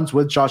the runs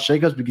with Josh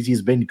Jacobs because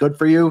he's been good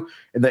for you.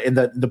 And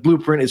the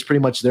blueprint is pretty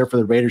much there for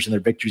the Raiders and their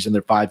victories in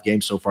their 5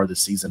 games so far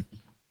this season.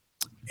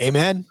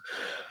 Amen.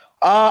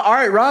 All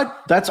right, Rod,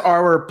 that's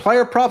our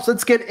player props.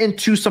 Let's get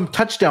into some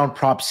touchdown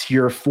props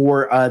here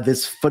for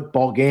this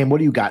football game. What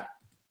do you got?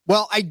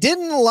 Well, I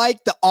didn't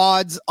like the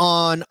odds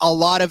on a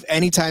lot of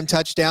anytime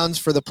touchdowns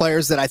for the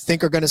players that I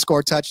think are going to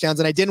score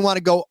touchdowns, and I didn't want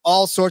to go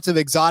all sorts of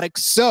exotic.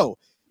 So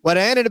what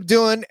I ended up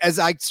doing as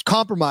I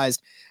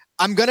compromised,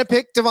 I'm going to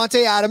pick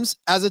Davante Adams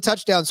as a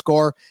touchdown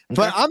scorer,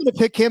 but I'm going to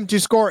pick him to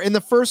score in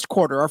the first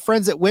quarter. Our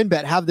friends at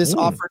WynnBET have this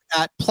offered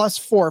at plus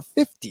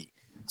 450.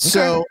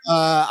 So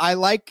I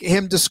like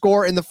him to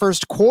score in the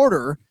first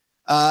quarter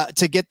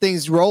to get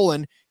things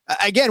rolling.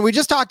 Again, we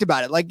just talked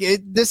about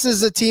it. This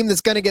is a team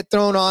that's going to get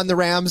thrown on the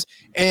Rams,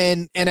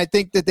 and I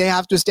think that they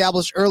have to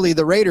establish early,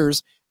 the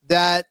Raiders,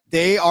 that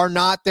they are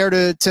not there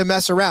to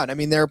mess around. I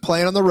mean, they're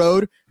playing on the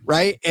road,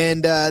 right?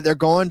 And they're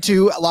going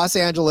to Los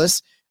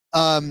Angeles,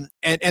 and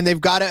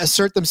they've got to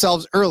assert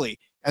themselves early.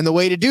 And the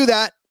way to do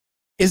that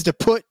is to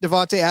put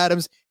Davante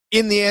Adams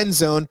in the end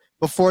zone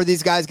before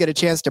these guys get a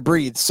chance to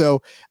breathe.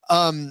 So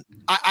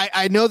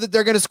I know that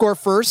they're going to score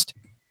first.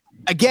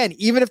 Again,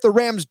 even if the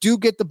Rams do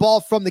get the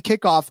ball from the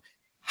kickoff,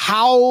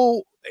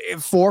 how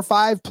 4 or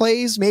 5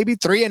 plays, maybe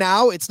 3 and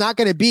out, it's not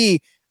going to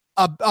be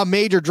a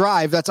major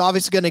drive. That's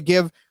obviously going to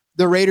give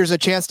the Raiders a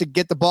chance to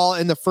get the ball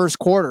in the first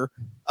quarter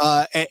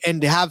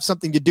and to have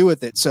something to do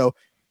with it. So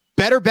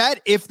better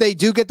bet if they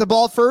do get the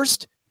ball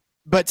first,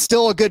 but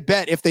still a good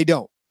bet if they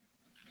don't.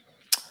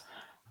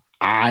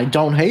 I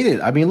don't hate it.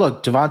 I mean,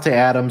 look, Davante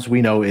Adams,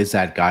 we know, is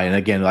that guy. And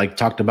again, like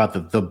talked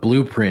about the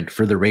blueprint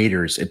for the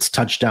Raiders, it's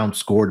touchdown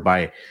scored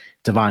by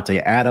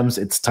Davante Adams.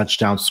 It's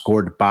touchdown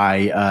scored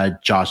by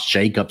Josh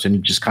Jacobs. And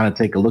you just kind of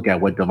take a look at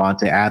what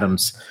Davante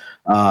Adams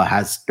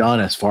has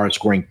done as far as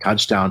scoring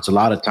touchdowns. A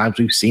lot of times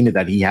we've seen it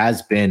that he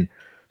has been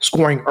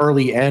scoring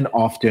early and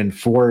often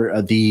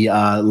for the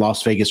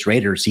Las Vegas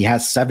Raiders. He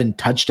has 7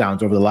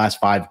 touchdowns over the last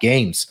 5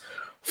 games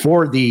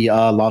for the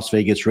Las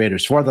Vegas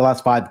Raiders. For the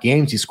last 5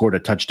 games, he scored a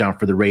touchdown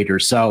for the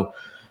Raiders. So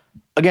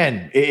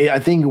again, I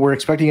think we're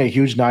expecting a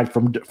huge night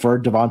for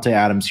Davante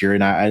Adams here,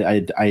 and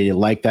I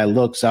like that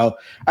look. So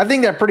I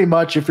think that pretty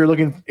much, if you're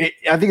looking,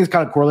 I think it's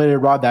kind of correlated,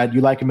 Rod, that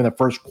you like him in the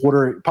first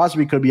quarter. It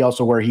possibly could be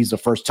also where he's the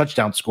first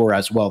touchdown scorer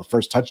as well, the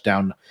first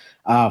touchdown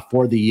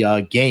for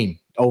the game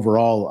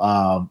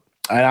overall.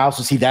 And I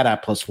also see that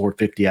at plus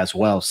 450 as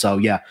well. So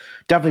yeah,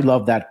 definitely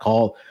love that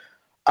call.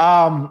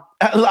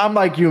 I'm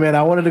like you, man.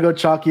 I wanted to go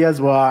chalky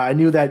as well. I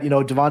knew that,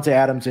 Davante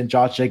Adams and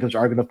Josh Jacobs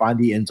are going to find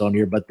the end zone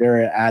here, but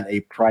they're at a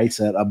price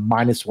at a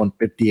minus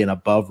 150 and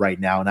above right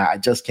now. And I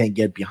just can't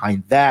get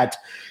behind that,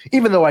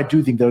 even though I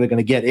do think they're going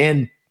to get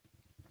in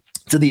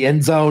to the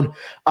end zone.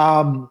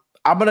 I'm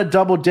going to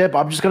double dip.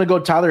 I'm just going to go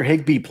Tyler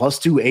Higbee plus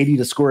 280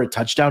 to score a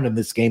touchdown in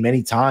this game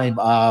anytime.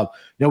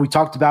 We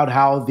talked about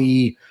how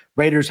the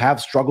Raiders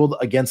have struggled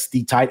against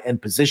the tight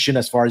end position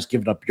as far as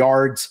giving up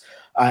yards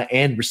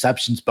and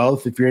receptions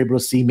both. If you're able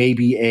to see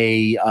maybe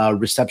a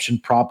reception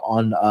prop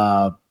on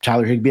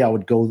Tyler Higbee, I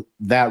would go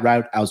that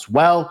route as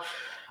well.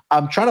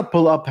 I'm trying to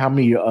pull up how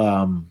many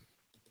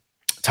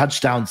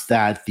touchdowns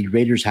that the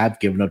Raiders have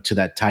given up to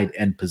that tight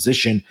end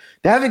position.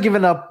 They haven't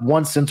given up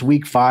one since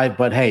week 5,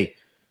 but hey,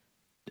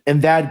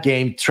 in that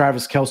game,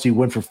 Travis Kelce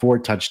went for 4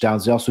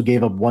 touchdowns. They also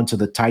gave up one to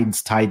the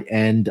Titans tight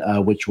end,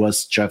 which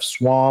was Jeff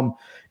Swam.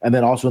 And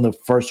then also in the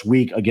first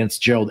week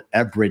against Gerald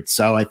Everett.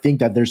 So I think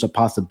that there's a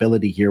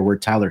possibility here where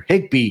Tyler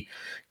Higbee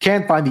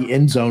can find the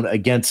end zone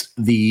against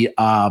the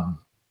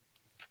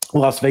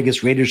Las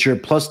Vegas Raiders here,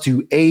 plus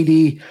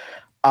 280.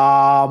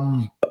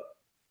 I'll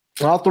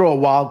throw a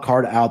wild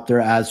card out there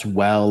as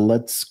well.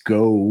 Let's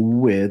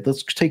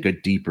take a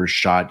deeper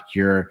shot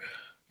here.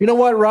 You know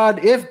what,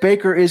 Rod? If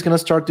Baker is going to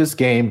start this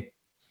game,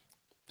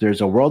 there's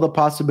a world of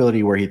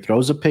possibility where he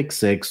throws a pick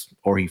 6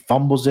 or he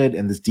fumbles it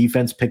and this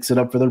defense picks it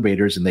up for the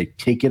Raiders and they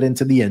take it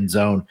into the end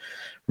zone.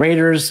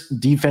 Raiders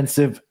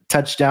defensive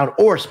touchdown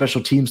or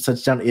special teams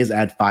touchdown is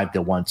at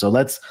 5-1. So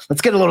let's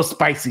get a little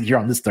spicy here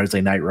on this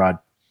Thursday night, Rod.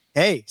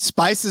 Hey,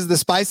 spice is the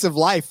spice of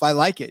life. I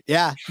like it.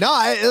 Yeah. No,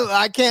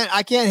 I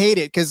can't hate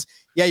it because,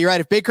 yeah, you're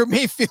right. If Baker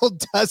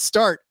Mayfield does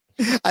start,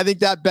 I think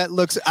that bet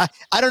looks – I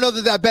don't know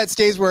that bet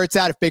stays where it's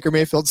at if Baker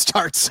Mayfield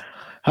starts.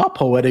 How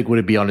poetic would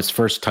it be on his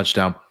first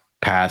touchdown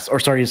pass,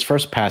 his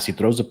first pass, he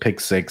throws a pick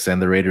 6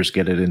 and the Raiders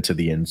get it into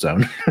the end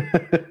zone.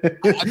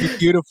 That'd be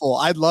beautiful.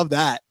 I'd love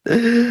that.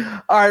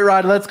 All right,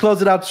 Rod, let's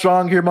close it out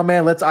strong here, my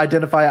man. Let's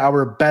identify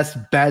our best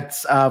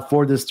bets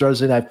for this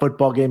Thursday night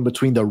football game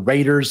between the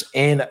Raiders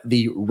and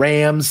the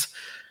Rams.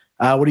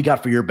 What do you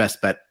got for your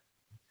best bet?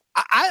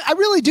 I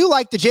really do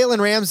like the Jalen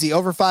Ramsey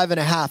over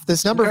 5.5.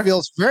 This number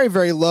feels very,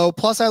 very low.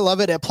 Plus, I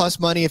love it at plus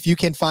money if you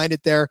can find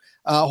it there.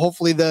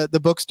 Hopefully the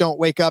books don't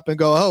wake up and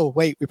go, oh,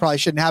 wait, we probably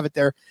shouldn't have it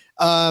there.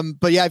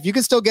 But yeah, if you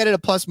can still get it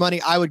at plus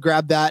money, I would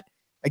grab that.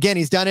 Again,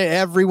 he's done it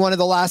every one of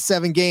the last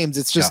 7 games.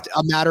 It's just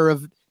a matter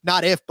of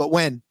not if, but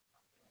when.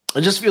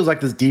 It just feels like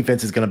this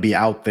defense is going to be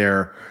out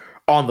there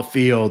on the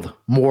field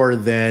more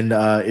than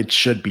it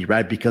should be,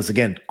 right? Because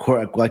again,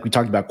 like we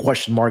talked about,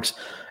 question marks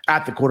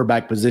at the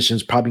quarterback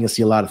positions, probably going to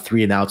see a lot of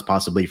 3 and outs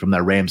possibly from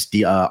that Rams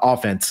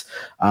offense.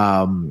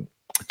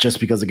 Just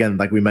because, again,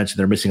 like we mentioned,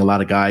 they're missing a lot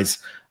of guys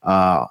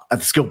at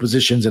the skill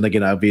positions. And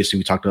again, obviously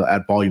we talked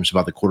at volumes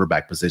about the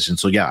quarterback position.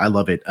 So yeah, I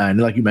love it. And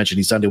like you mentioned,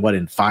 he's done it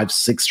in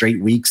 5-6 straight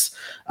weeks,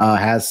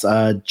 has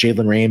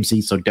Jalen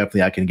Ramsey. So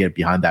definitely I can get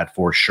behind that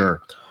for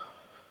sure.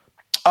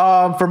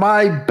 For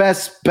my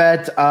best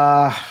bet,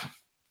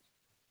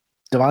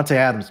 Davante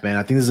Adams, man,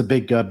 I think this is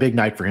a big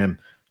night for him.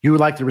 You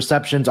like the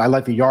receptions. I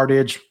like the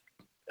yardage.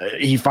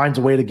 He finds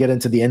a way to get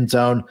into the end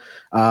zone.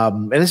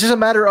 And it's just a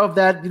matter of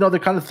that, they're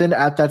kind of thin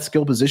at that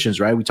skill positions,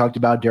 right? We talked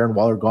about Darren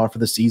Waller gone for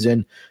the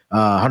season.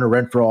 Hunter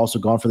Renfrow also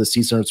gone for the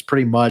season. It's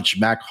pretty much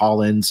Mac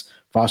Hollins,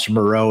 Foster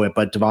Moreau,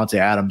 but Davante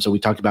Adams. So we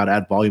talked about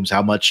ad volumes,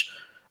 how much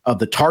of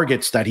the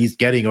targets that he's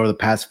getting over the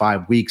past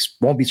 5 weeks.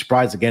 Won't be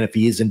surprised, again, if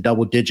he is in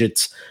double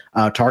digits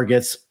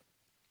targets.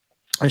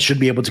 And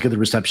should be able to get the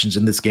receptions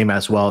in this game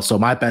as well. So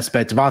my best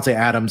bet, Davante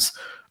Adams,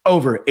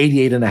 over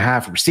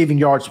 88.5 receiving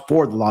yards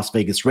for the Las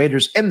Vegas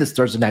Raiders in this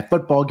Thursday night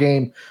football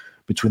game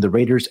between the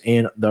Raiders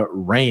and the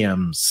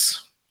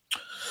Rams.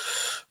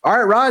 All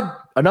right, Rod,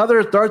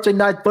 another Thursday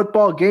night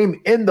football game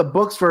in the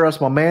books for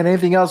us, my man.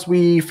 Anything else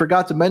we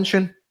forgot to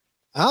mention?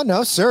 Oh,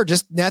 no, sir.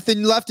 Just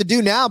nothing left to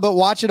do now but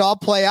watch it all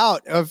play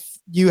out if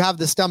you have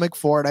the stomach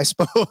for it, I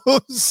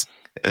suppose.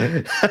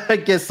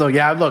 I guess so.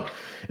 Yeah, look,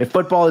 if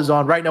football is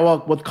on right now,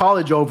 well, with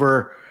college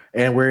over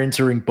and we're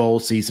entering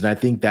bowl season, I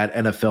think that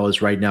NFL is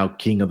right now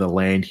king of the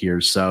land here.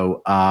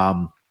 So,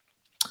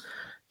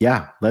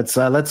 yeah,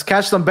 let's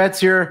catch some bets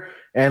here.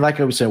 And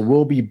like I said,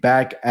 we'll be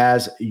back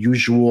as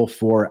usual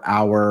for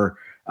our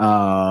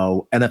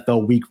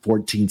NFL Week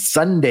 14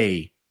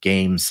 Sunday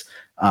games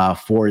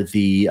for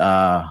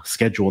the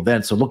schedule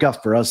then. So look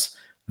out for us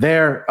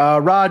there.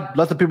 Rod,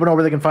 let the people know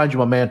where they can find you,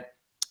 my man.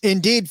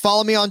 Indeed.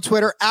 Follow me on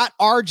Twitter at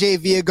RJ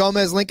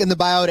Villagomez. Link in the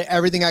bio to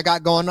everything I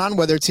got going on,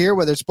 whether it's here,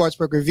 whether it's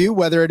Sportsbook Review,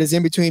 whether it is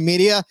in between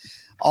media,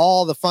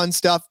 all the fun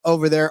stuff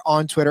over there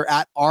on Twitter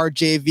at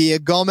RJ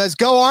Villagomez.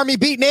 Go Army,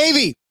 beat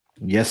Navy.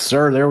 Yes,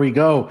 sir. There we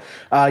go.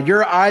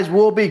 Your eyes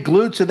will be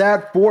glued to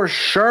that for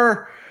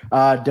sure.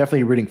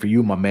 Definitely rooting for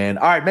you, my man.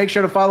 All right, make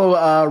sure to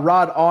follow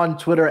Rod on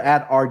Twitter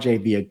at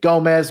RJ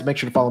Villagomez. Make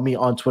sure to follow me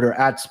on Twitter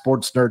at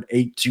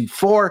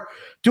SportsNerd824.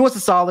 Do us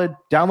a solid,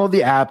 download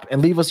the app, and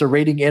leave us a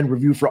rating and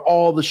review for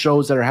all the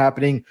shows that are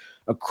happening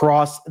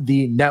across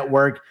the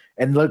network.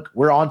 And look,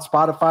 we're on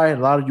Spotify,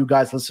 and a lot of you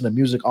guys listen to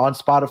music on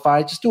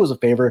Spotify. Just do us a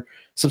favor,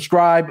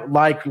 subscribe,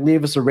 like,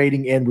 leave us a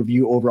rating and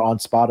review over on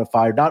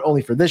Spotify, not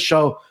only for this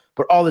show,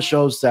 but all the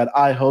shows that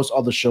I host,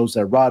 all the shows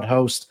that Rod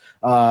hosts.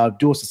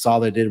 Do us a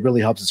solid. It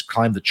really helps us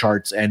climb the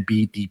charts and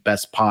be the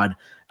best pod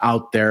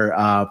out there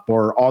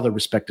for all the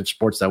respective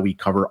sports that we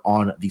cover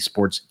on the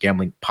Sports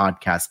Gambling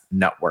Podcast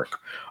Network.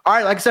 All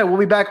right, like I said, we'll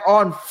be back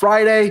on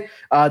Friday.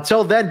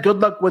 Till then, good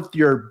luck with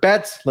your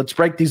bets. Let's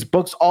break these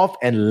books off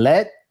and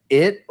let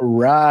it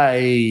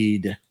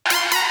ride.